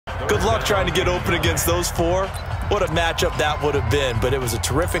Good luck trying to get open against those four. What a matchup that would have been. But it was a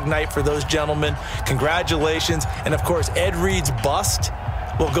terrific night for those gentlemen. Congratulations. And, of course, Ed Reed's bust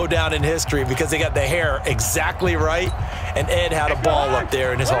will go down in history because they got the hair exactly right. And Ed had a ball up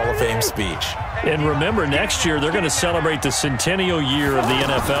there in his Hall of Fame speech. And remember, next year they're going to celebrate the centennial year of the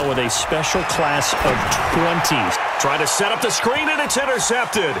NFL with a special class of 20. Trying to set up the screen, and it's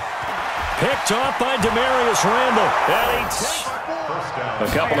intercepted. Picked off by Demarius Randall. A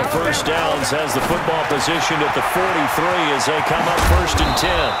couple of first downs has the football positioned at the 43 as they come up 1st and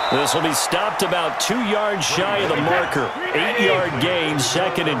 10. This will be stopped about 2 yards shy of the marker. 8-yard gain,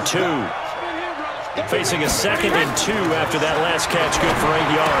 2nd and 2. Facing a 2nd and 2 after that last catch, good for 8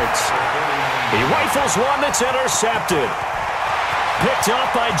 yards. He rifles one that's intercepted. Picked up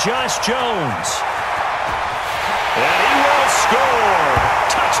by Josh Jones. And he will score.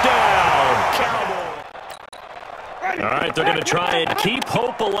 Touchdown, Cowboys. All right, they're going to try and keep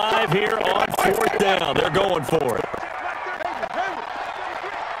hope alive here on 4th down. They're going for it.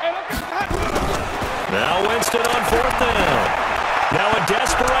 Now Winston on 4th down. Now a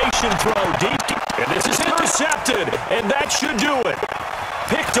desperation throw deep. And this is intercepted, and that should do it.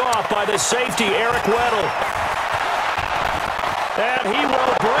 Picked off by the safety, Eric Weddle. And he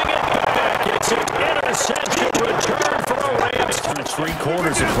will bring it back. It's an interception return for a Rams. It's 3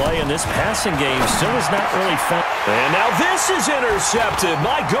 quarters of play, and this passing game still is not really fun. And now this is intercepted.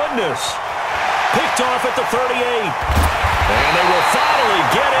 My goodness. Picked off at the 38. And they will finally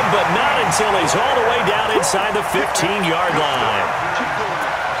get him, but not until he's all the way down inside the 15-yard line.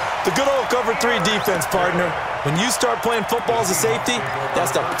 The good old cover 3 defense, partner. When you start playing football as a safety,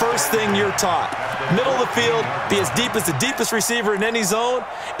 that's the first thing you're taught. Middle of the field, be as deep as the deepest receiver in any zone,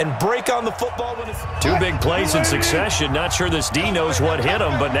 and break on the football when it's... 2 big plays in succession. Not sure this D knows what hit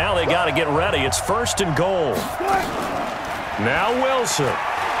him, but now they got to get ready. It's 1st and goal. Now Wilson.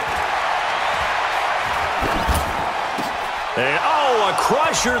 And, a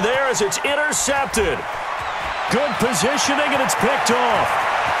crusher there as it's intercepted. Good positioning, and it's picked off.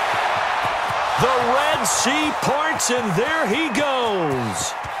 The Red Sea parts, and there he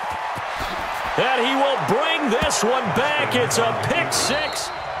goes. And he will bring this one back. It's a pick 6.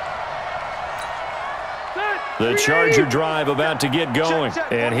 The Charger drive about to get going.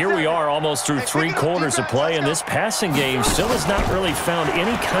 And here we are almost through 3 quarters of play, and this passing game still has not really found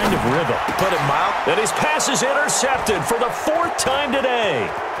any kind of rhythm. Put it mild. And his pass is intercepted for the 4th time today.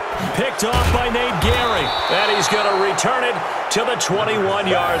 Picked off by Nate Gehring. And he's going to return it to the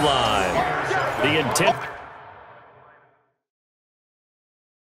 21-yard line. The intent.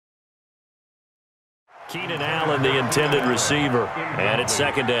 Keenan Allen, the intended receiver. And it's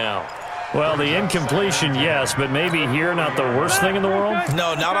 2nd down. Well, the incompletion, yes, but maybe here not the worst thing in the world?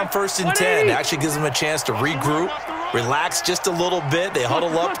 No, not on 1st and 10. It actually gives them a chance to regroup, relax just a little bit. They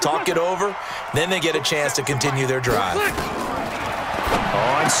huddle up, talk it over. Then they get a chance to continue their drive.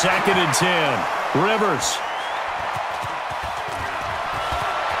 On 2nd and 10, Rivers.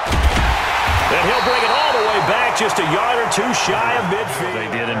 And he'll bring it all the way back, just a yard or 2 shy of midfield.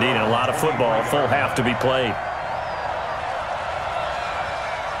 They did indeed, and a lot of football, full half to be played.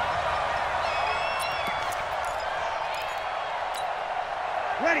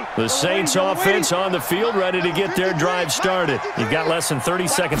 The Saints offense on the field, ready to get their drive started. You've got less than 30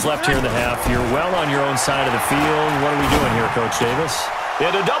 seconds left here in the half. You're well on your own side of the field. What are we doing here, Coach Davis?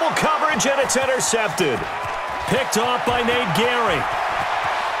 Into double coverage, and it's intercepted. Picked off by Nate Gehring.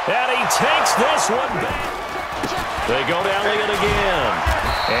 And he takes this one back. They go to Elliott again.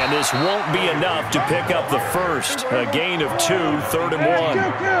 And this won't be enough to pick up the first. A gain of 2, 3rd and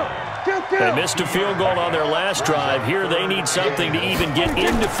 1. They missed a field goal on their last drive. Here they need something to even get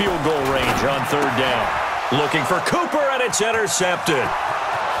into field goal range on 3rd down. Looking for Cooper, and it's intercepted.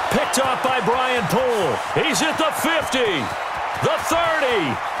 Picked off by Brian Poole. He's at the 50, the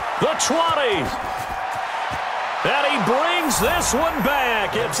 30, the 20. And he brings this one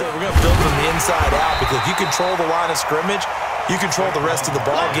back. We're going to build from the inside out because if you control the line of scrimmage, you control the rest of the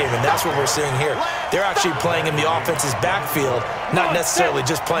ball game, and that's what we're seeing here. They're actually playing in the offense's backfield, not necessarily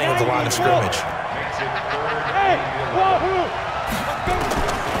just playing at the line of scrimmage.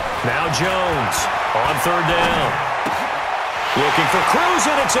 Now Jones on 3rd down. Looking for Cruz,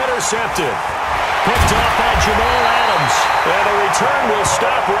 and it's intercepted. Picked off by Jamal Adams. And the return will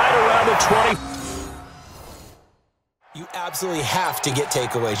stop right around the 20. You absolutely have to get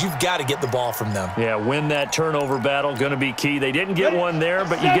takeaways. You've got to get the ball from them. Yeah, win that turnover battle, going to be key. They didn't get one there,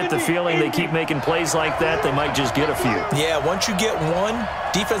 but you get the feeling they keep making plays like that, they might just get a few. Yeah, once you get one,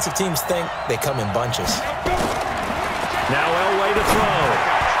 defensive teams think they come in bunches. Now Elway to throw.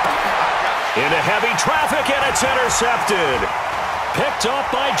 Into heavy traffic, and it's intercepted. Picked off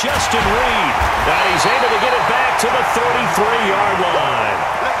by Justin Reed. And he's able to get it back to the 33-yard line.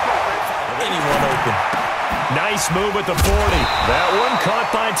 Anyone open. Nice move at the 40. That one caught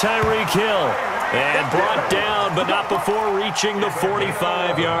by Tyreek Hill. And brought down, but not before reaching the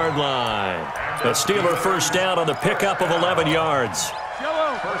 45-yard line. A Steeler first down on the pickup of 11 yards.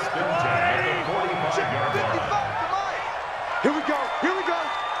 First and 10 at the 45-yard line. Here we go. Here we go.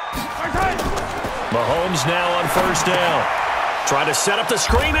 Mahomes now on first down. Trying to set up the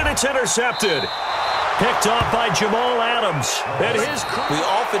screen, and it's intercepted. Picked off by Jamal Adams. And We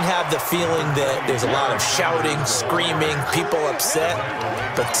often have the feeling that there's a lot of shouting, screaming, people upset.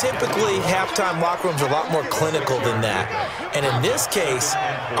 But typically, halftime locker rooms are a lot more clinical than that. And in this case,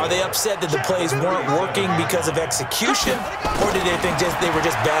 are they upset that the plays weren't working because of execution? Or did they think they were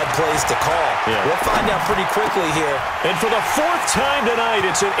just bad plays to call? Yeah. We'll find out pretty quickly here. And for the fourth time tonight,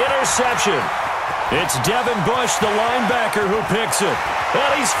 it's an interception. It's Devin Bush, the linebacker, who picks it.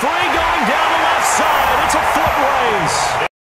 And he's free going down the